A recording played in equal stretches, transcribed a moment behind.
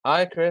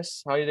Hi,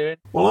 Chris. How you doing?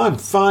 Well, I'm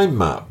fine,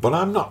 Matt, but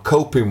I'm not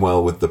coping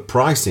well with the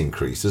price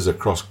increases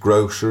across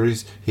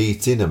groceries,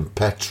 heating, and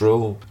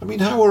petrol. I mean,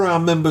 how are our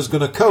members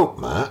going to cope,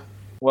 Matt?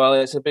 Well,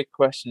 it's a big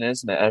question,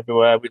 isn't it?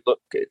 Everywhere we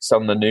look, it's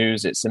on the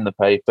news, it's in the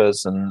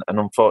papers, and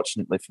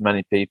unfortunately for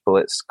many people,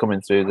 it's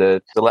coming through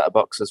the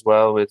letterbox as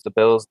well with the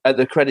bills. At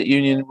the credit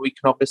union, we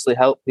can obviously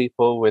help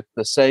people with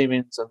the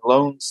savings and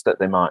loans that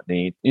they might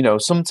need.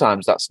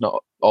 Sometimes that's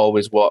not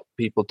always what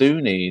people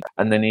do need,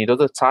 and they need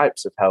other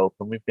types of help.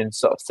 And we've been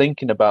sort of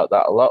thinking about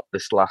that a lot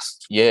this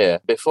last year,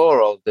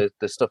 before all the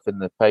stuff in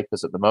the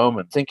papers at the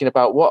moment, thinking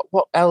about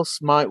what else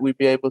might we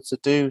be able to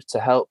do to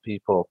help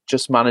people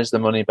just manage the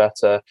money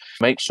better,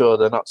 make sure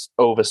they're not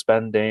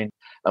overspending,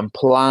 and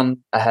plan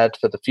ahead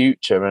for the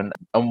future. And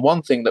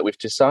one thing that we've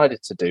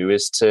decided to do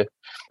is to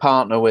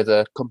partner with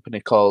a company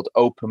called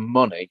Open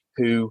Money,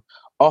 who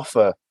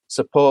offer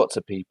support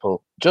to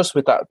people just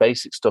with that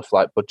basic stuff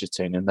like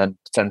budgeting and then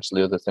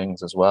potentially other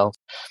things as well.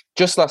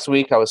 Just last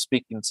week, I was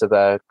speaking to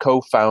their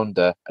co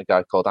founder, a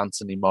guy called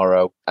Anthony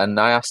Morrow, and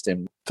I asked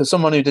him, for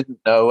someone who didn't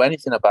know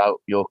anything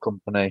about your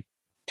company,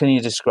 can you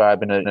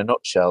describe in a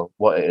nutshell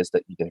what it is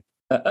that you do?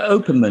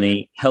 Open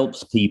Money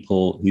helps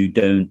people who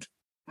don't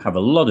have a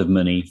lot of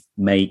money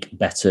make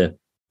better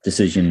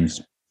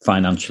decisions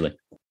financially.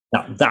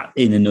 That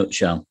in a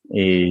nutshell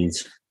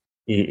is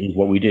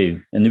what we do.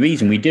 And the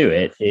reason we do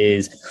it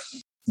is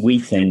we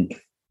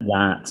think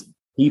that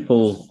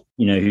people,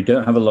 who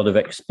don't have a lot of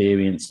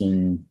experience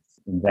in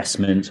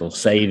investment or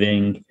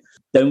saving,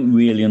 don't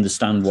really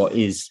understand what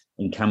is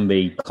and can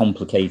be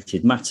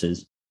complicated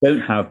matters,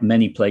 don't have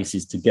many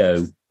places to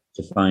go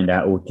to find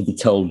out or to be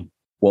told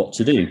what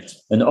to do.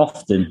 And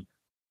often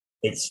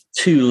it's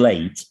too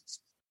late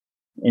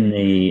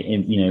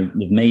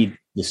they've made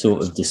the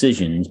sort of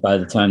decisions by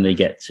the time they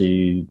get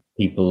to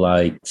people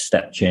like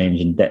Step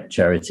Change and debt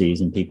charities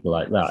and people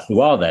like that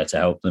who are there to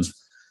help them.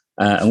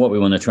 And what we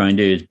want to try and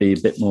do is be a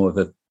bit more of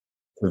a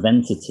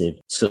preventative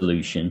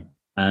solution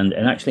and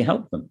actually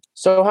help them.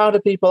 So how do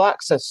people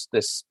access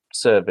this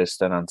service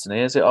then, Anthony?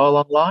 Is it all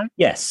online?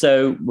 Yes.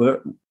 So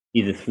we're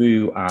either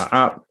through our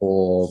app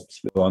or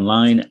through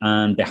online.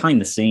 And behind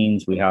the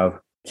scenes, we have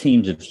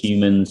teams of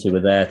humans who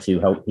are there to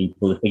help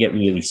people if they get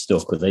really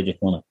stuck or they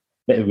just want a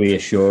bit of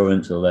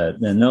reassurance or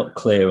they're not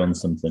clear on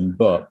something.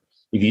 But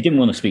if you didn't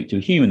want to speak to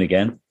a human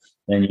again,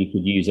 then you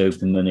could use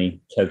Open Money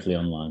totally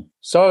online.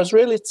 So I was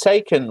really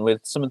taken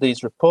with some of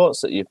these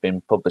reports that you've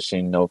been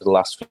publishing over the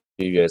last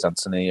few years,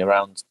 Anthony,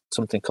 around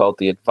something called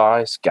the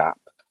advice gap.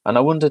 And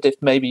I wondered if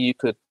maybe you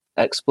could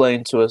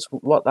explain to us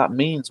what that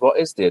means. What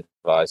is the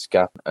advice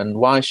gap and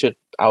why should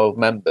our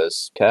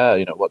members care?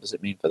 What does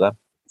it mean for them?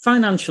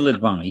 Financial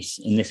advice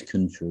in this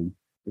country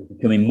is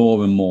becoming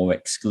more and more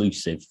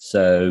exclusive.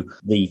 So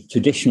the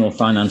traditional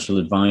financial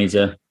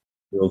advisor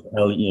will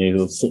tell you,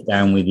 he'll sit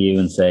down with you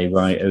and say,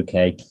 right,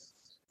 okay,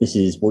 this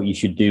is what you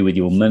should do with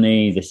your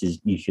money.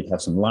 You should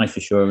have some life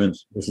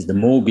assurance. This is the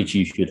mortgage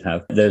you should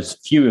have. There's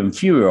fewer and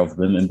fewer of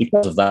them. And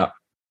because of that,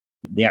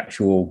 the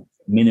actual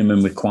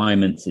minimum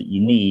requirements that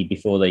you need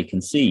before they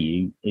can see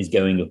you is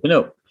going up and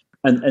up.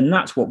 And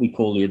that's what we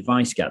call the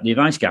advice gap. The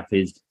advice gap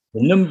is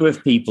the number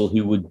of people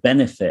who would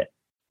benefit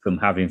from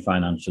having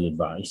financial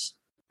advice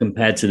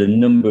compared to the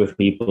number of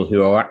people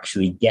who are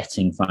actually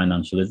getting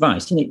financial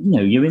advice.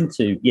 And you're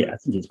into, I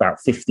think it's about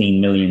 15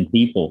 million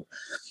people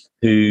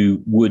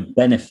who would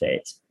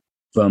benefit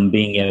from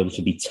being able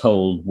to be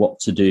told what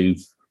to do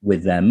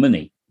with their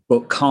money,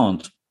 but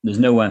can't. There's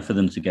nowhere for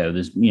them to go.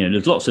 There's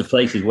lots of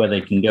places where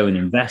they can go and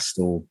invest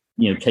or,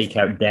 take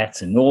out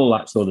debt and all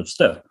that sort of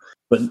stuff,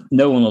 but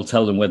no one will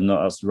tell them whether or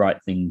not that's the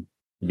right thing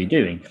to be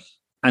doing.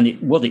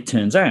 And what it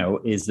turns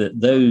out is that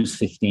those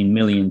 15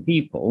 million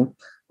people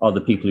are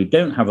the people who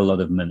don't have a lot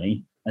of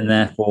money and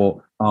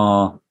therefore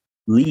are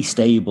least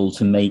able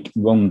to make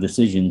wrong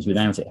decisions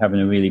without it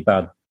having a really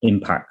bad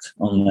impact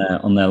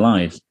on their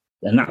lives.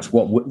 And that's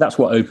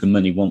what Open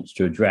Money wants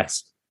to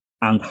address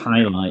and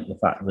highlight the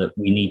fact that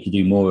we need to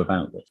do more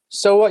about this.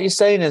 So what you're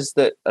saying is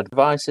that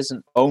advice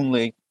isn't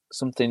only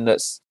something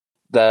that's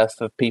there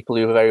for people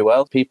who are very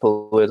well.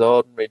 People with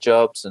ordinary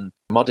jobs and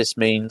modest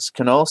means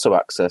can also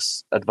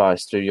access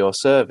advice through your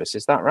service.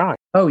 Is that right?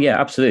 Oh, yeah,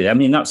 absolutely. I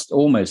mean, that's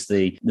almost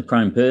the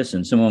prime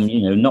person. Someone,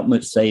 not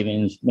much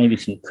savings, maybe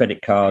some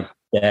credit card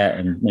debt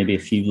and maybe a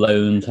few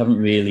loans, haven't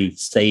really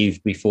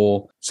saved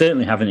before,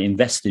 certainly haven't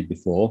invested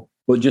before,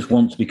 but just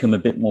want to become a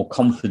bit more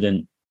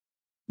confident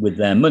with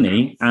their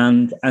money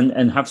and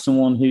have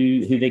someone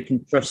who they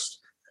can trust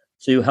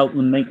to help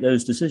them make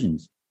those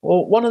decisions.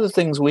 Well, one of the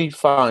things we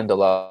find a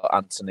lot,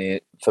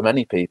 Anthony, for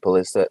many people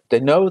is that they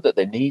know that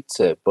they need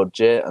to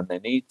budget and they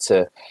need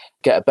to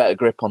get a better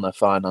grip on their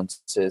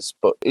finances,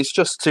 but it's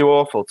just too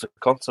awful to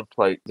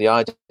contemplate the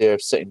idea of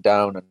sitting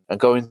down and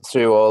going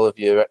through all of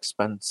your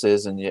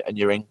expenses and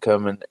your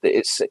income, and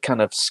it's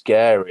kind of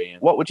scary.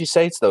 What would you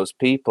say to those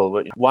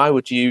people? Why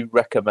would you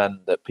recommend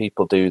that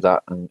people do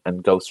that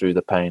and go through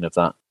the pain of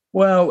that?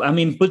 Well, I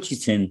mean,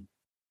 budgeting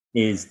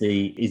is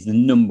the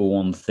number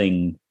one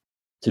thing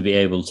to be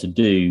able to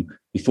do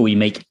before you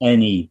make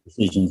any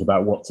decisions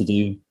about what to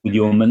do with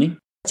your money.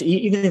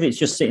 Even if it's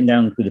just sitting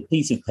down with a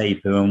piece of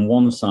paper on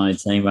one side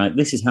saying, right,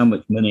 this is how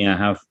much money I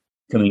have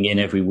coming in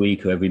every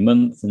week or every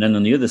month. And then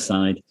on the other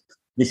side,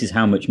 this is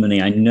how much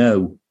money I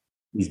know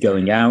is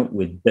going out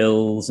with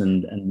bills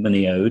and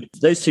money owed.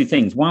 Those two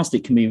things, whilst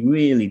it can be a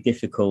really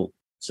difficult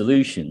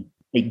solution,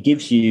 it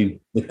gives you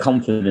the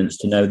confidence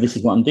to know this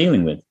is what I'm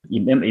dealing with.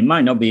 It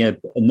might not be a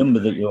number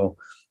that you're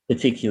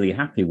particularly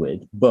happy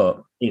with,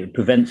 but it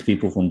prevents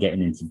people from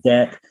getting into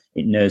debt.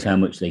 It knows how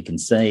much they can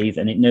save,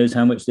 and it knows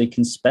how much they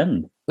can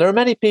spend. There are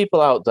many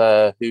people out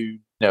there who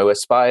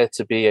aspire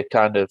to be a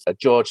kind of a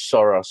George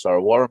Soros or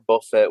a Warren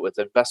Buffett with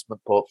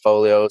investment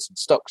portfolios and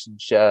stocks and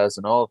shares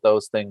and all of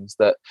those things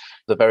that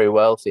the very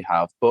wealthy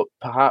have, but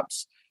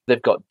perhaps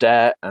they've got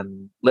debt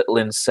and little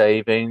in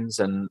savings,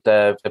 and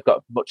they've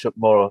got much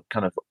more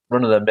kind of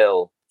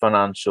run-of-the-mill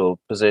financial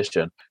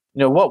position.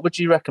 What would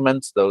you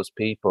recommend to those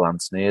people,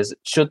 Anthony?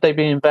 Should they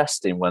be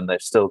investing when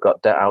they've still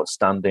got debt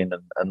outstanding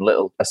and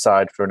little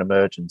aside for an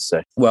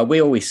emergency? Well,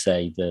 we always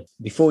say that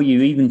before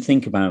you even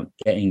think about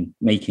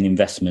making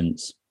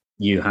investments,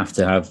 you have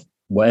to have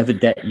whatever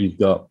debt you've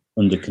got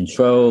under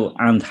control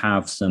and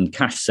have some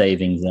cash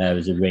savings there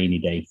as a rainy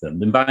day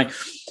fund. And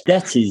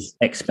debt is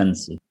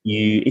expensive.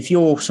 If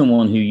you're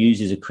someone who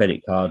uses a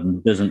credit card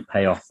and doesn't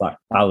pay off that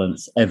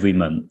balance every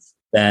month,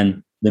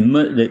 then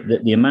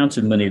the amount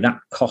of money that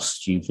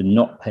costs you for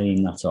not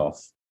paying that off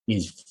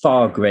is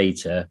far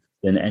greater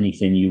than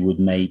anything you would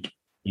make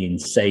in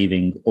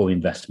saving or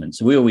investment.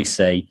 So we always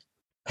say,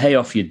 pay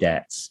off your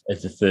debts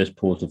as the first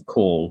port of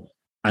call,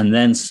 and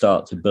then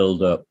start to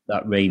build up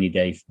that rainy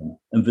day fund.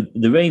 And for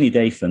the rainy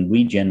day fund,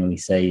 we generally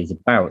say is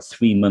about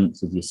 3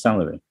 months of your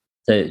salary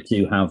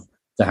to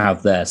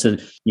have there. So,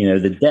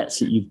 the debts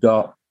that you've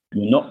got,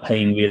 you're not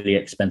paying really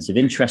expensive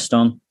interest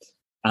on.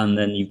 And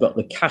then you've got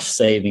the cash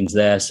savings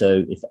there.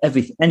 So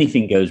if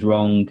anything goes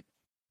wrong,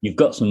 you've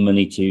got some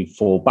money to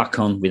fall back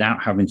on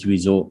without having to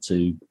resort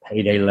to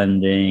payday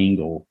lending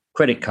or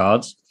credit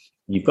cards.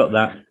 You've got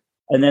that.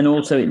 And then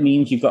also it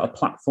means you've got a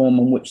platform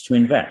on which to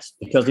invest,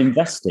 because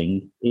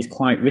investing is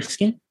quite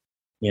risky.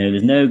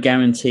 There's no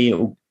guarantee it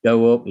will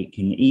go up. It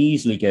can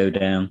easily go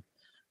down,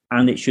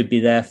 and it should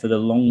be there for the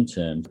long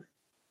term.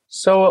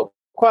 So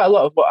quite a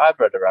lot of what I've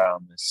read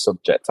around this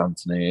subject,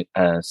 Anthony,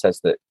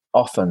 says that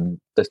often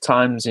the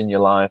times in your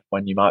life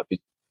when you might be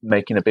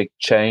making a big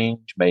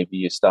change, maybe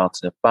you're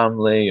starting a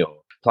family or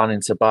planning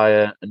to buy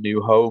a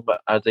new home,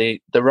 are the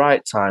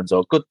right times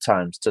or good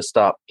times to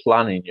start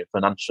planning your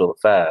financial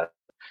affairs?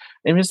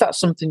 Is that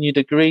something you'd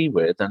agree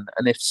with? And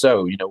if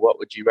so, what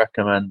would you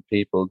recommend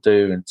people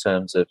do in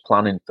terms of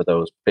planning for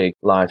those big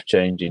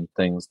life-changing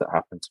things that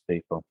happen to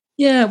people?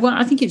 Yeah, well,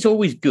 I think it's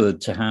always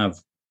good to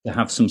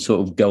have some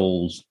sort of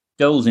goals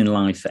in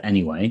life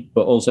anyway,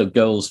 but also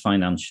goals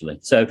financially.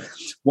 So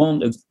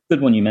a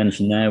good one you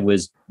mentioned there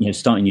was,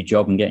 starting your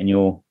job and getting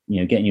your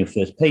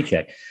first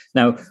paycheck.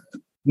 Now,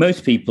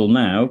 most people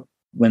now,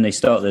 when they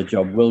start their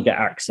job, will get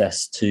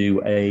access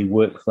to a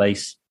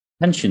workplace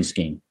pension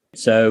scheme.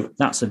 So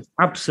that's an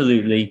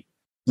absolutely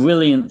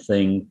brilliant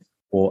thing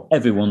for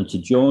everyone to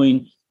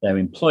join. Their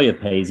employer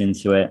pays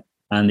into it,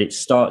 and it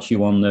starts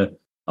you on the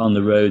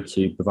road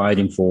to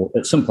providing for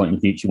at some point in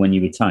the future when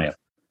you retire.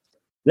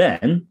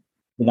 Then,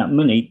 with that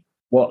money,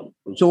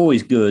 what's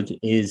always good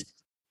is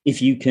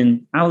if you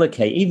can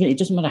allocate, even it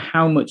doesn't matter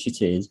how much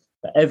it is,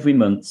 but every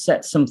month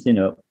set something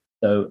up.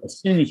 So as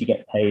soon as you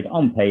get paid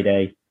on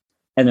payday,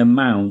 an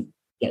amount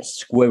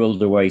gets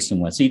squirreled away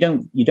somewhere. So you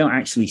don't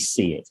actually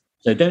see it.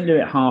 So don't do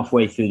it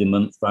halfway through the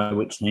month, by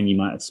which time you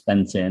might have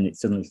spent it and it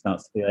suddenly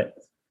starts to feel it.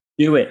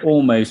 Do it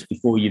almost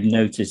before you've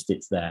noticed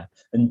it's there.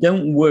 And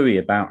don't worry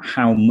about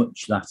how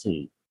much that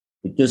is.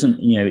 It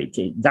doesn't,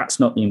 that's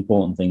not the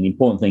important thing. The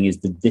important thing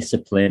is the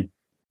discipline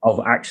of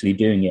actually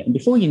doing it. And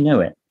before you know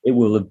it, it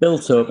will have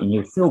built up and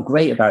you'll feel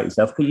great about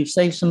yourself because you've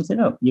saved something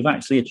up. You've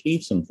actually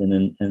achieved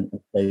something and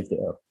saved it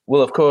up.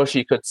 Well, of course,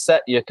 you could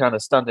set your kind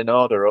of standing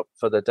order up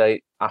for the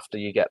date after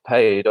you get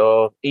paid,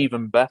 or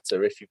even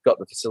better, if you've got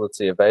the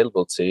facility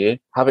available to you,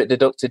 have it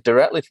deducted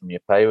directly from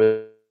your pay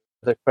with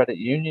a credit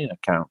union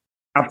account.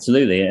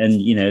 Absolutely.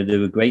 And,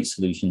 there are great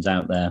solutions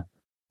out there,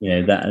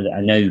 that I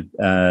know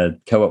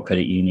Co-op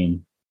Credit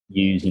Union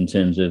use in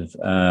terms of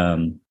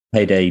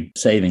payday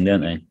saving,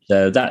 don't they?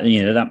 So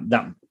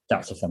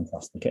that's a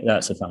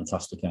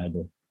fantastic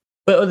idea.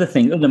 But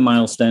other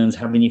milestones,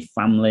 having your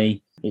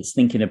family, it's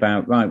thinking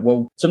about, right,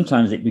 well,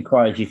 sometimes it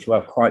requires you to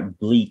have quite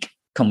bleak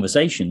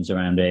conversations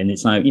around it. And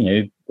it's like,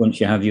 once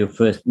you have your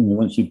first,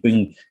 once you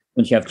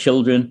have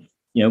children,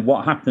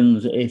 what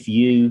happens if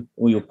you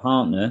or your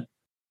partner,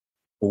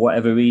 for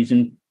whatever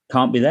reason,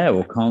 can't be there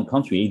or can't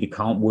contribute, either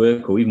can't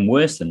work or even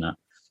worse than that.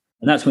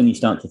 And that's when you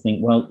start to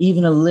think, well,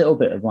 even a little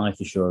bit of life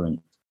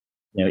assurance,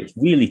 it's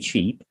really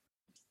cheap,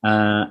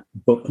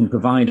 but can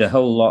provide a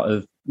whole lot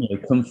of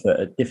comfort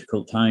at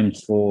difficult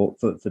times for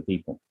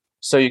people.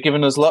 So you're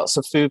giving us lots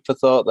of food for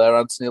thought there,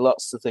 Anthony,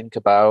 lots to think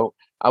about.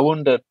 I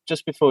wonder,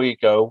 just before you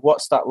go,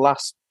 what's that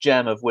last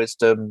gem of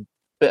wisdom,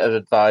 bit of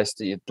advice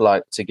that you'd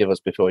like to give us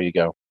before you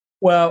go?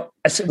 Well,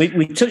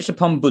 we touched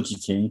upon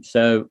budgeting.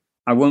 So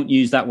I won't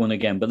use that one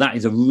again, but that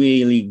is a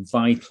really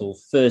vital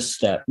first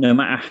step. No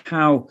matter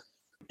how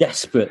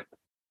desperate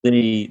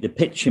the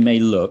picture may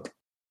look,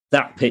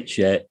 that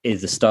picture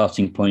is the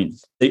starting point.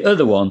 The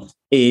other one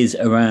is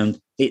around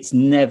it's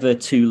never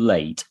too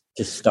late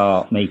to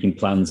start making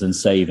plans and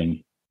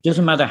saving.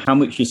 Doesn't matter how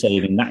much you're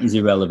saving, that is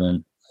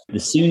irrelevant.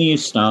 The sooner you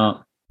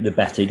start, the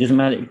better. It doesn't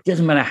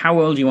matter how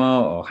old you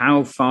are or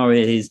how far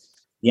it is.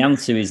 The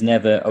answer is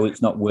never, oh,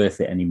 it's not worth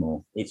it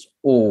anymore. It's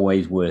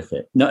always worth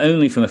it. Not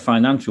only from a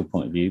financial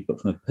point of view, but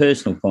from a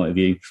personal point of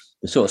view,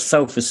 the sort of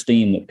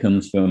self-esteem that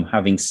comes from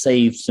having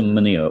saved some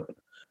money up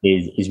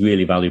is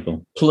really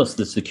valuable. Plus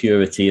the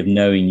security of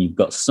knowing you've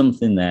got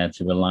something there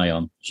to rely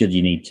on should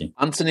you need to.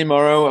 Anthony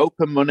Morrow,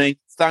 Open Money,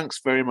 thanks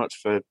very much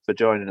for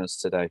joining us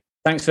today.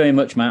 Thanks very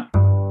much, Matt.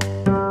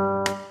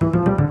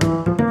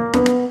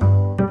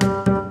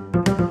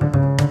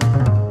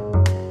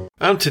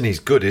 Anthony's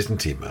good,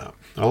 isn't he, Matt?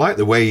 I like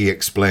the way he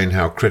explained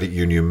how credit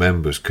union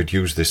members could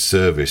use this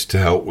service to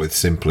help with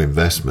simple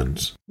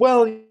investments.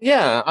 Well,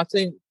 yeah, I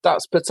think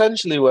that's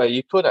potentially where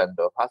you could end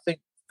up. I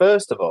think,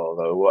 first of all,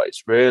 though, what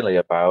it's really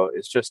about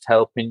is just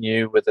helping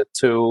you with a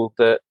tool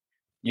that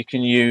you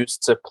can use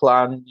to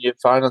plan your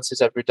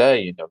finances every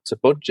day, to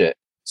budget.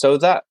 So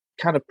that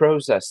kind of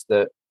process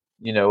that,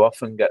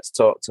 often gets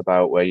talked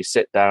about where you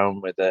sit down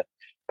with a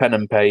pen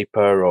and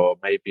paper or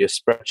maybe a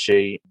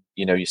spreadsheet,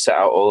 you set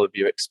out all of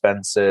your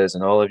expenses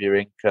and all of your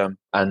income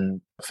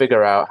and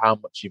figure out how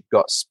much you've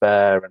got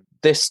spare. And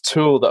this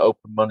tool that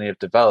Open Money have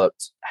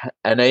developed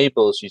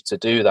enables you to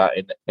do that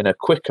in a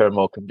quicker,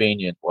 more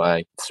convenient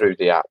way through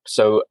the app.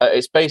 So at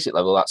its basic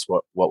level, that's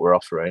what we're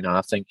offering. And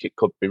I think it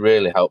could be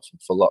really helpful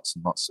for lots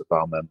and lots of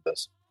our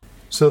members.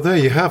 So there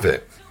you have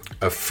it.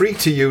 A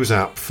free-to-use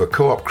app for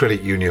Co-op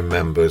Credit Union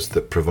members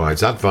that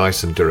provides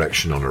advice and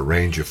direction on a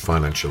range of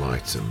financial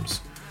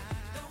items.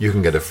 You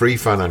can get a free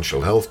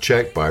financial health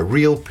check by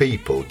real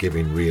people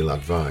giving real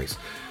advice.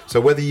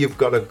 So whether you've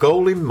got a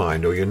goal in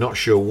mind or you're not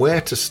sure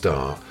where to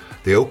start,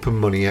 the Open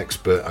Money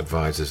expert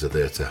advisors are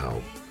there to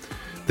help.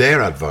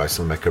 Their advice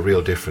will make a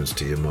real difference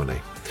to your money.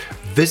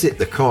 Visit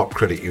the Co-op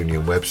Credit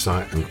Union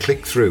website and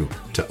click through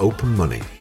to Open Money.